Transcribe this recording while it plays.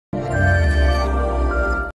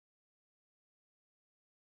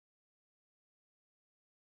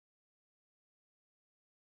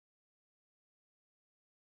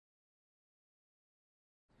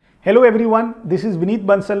Hello everyone, this is Vineet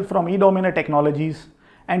Bansal from eDominer Technologies,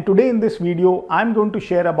 and today in this video I'm going to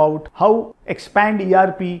share about how Expand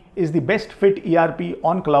ERP is the best fit ERP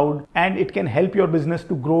on cloud and it can help your business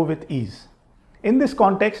to grow with ease. In this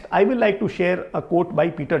context, I will like to share a quote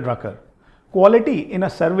by Peter Drucker. Quality in a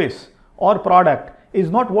service or product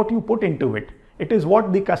is not what you put into it, it is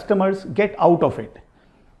what the customers get out of it.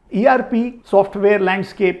 ERP software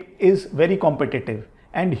landscape is very competitive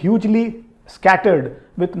and hugely scattered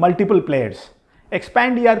with multiple players.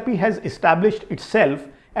 Expand ERP has established itself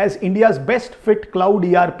as India's best fit cloud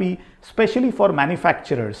ERP, especially for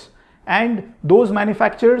manufacturers and those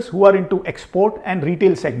manufacturers who are into export and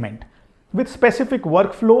retail segment, with specific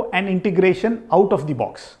workflow and integration out of the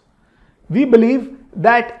box. We believe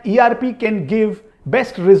that ERP can give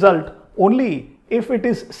best result only if it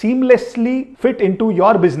is seamlessly fit into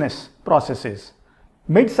your business processes.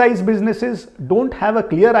 Mid-sized businesses don't have a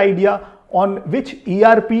clear idea on which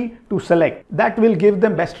ERP to select that will give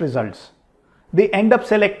them best results. They end up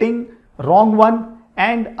selecting wrong one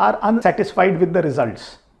and are unsatisfied with the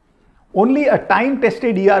results. Only a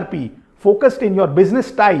time-tested ERP focused in your business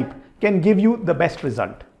type can give you the best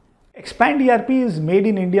result. Expand ERP is made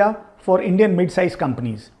in India for Indian mid-sized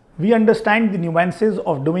companies. We understand the nuances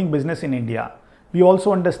of doing business in India. We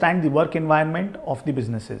also understand the work environment of the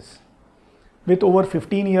businesses. With over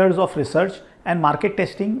 15 years of research and market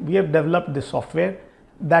testing, we have developed this software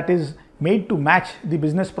that is made to match the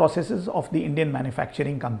business processes of the Indian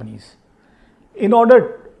manufacturing companies. In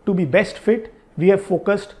order to be best fit, we have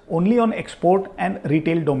focused only on export and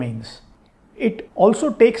retail domains. It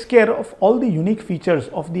also takes care of all the unique features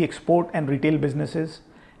of the export and retail businesses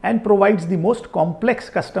and provides the most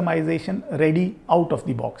complex customization ready out of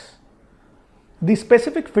the box. The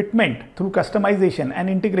specific fitment through customization and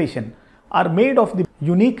integration are made of the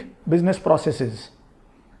unique business processes.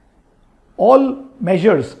 All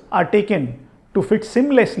measures are taken to fit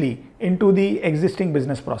seamlessly into the existing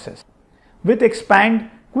business process. With Expand,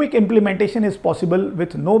 quick implementation is possible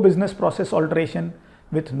with no business process alteration,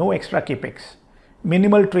 with no extra capex.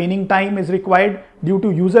 Minimal training time is required due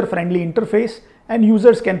to user-friendly interface and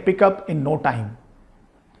users can pick up in no time.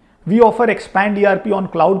 We offer Expand ERP on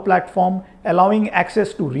cloud platform, allowing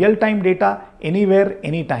access to real-time data anywhere,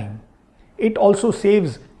 anytime. It also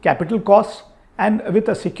saves capital costs, and with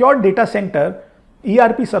a secure data center,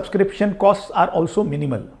 ERP subscription costs are also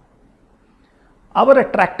minimal. Our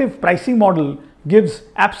attractive pricing model gives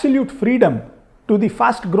absolute freedom to the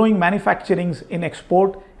fast-growing manufacturings in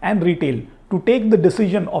export and retail to take the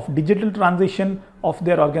decision of digital transition of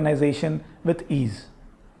their organization with ease.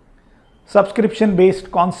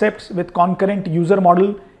 Subscription-based concepts with concurrent user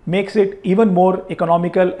model makes it even more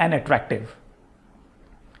economical and attractive.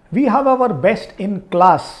 We have our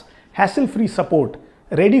best-in-class, hassle-free support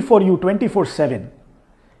ready for you 24/7.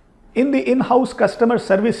 In the in-house customer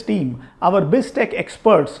service team, our BizTech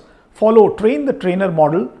experts follow train-the-trainer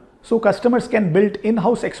model so customers can build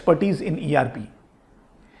in-house expertise in ERP.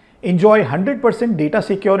 Enjoy 100% data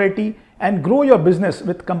security and grow your business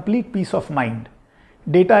with complete peace of mind.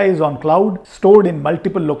 Data is on cloud, stored in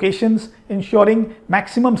multiple locations, ensuring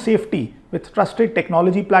maximum safety with trusted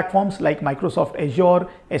technology platforms like Microsoft Azure,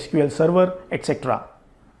 SQL Server, etc.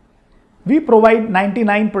 We provide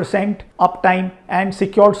 99% uptime and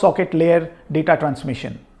secured socket layer data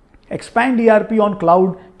transmission. Expand ERP on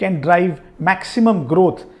cloud can drive maximum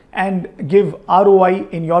growth and give ROI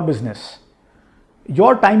in your business.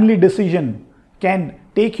 Your timely decision can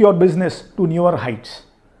take your business to newer heights.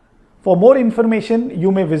 For more information,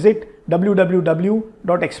 you may visit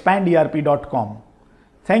www.expanderp.com.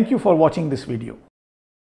 Thank you for watching this video.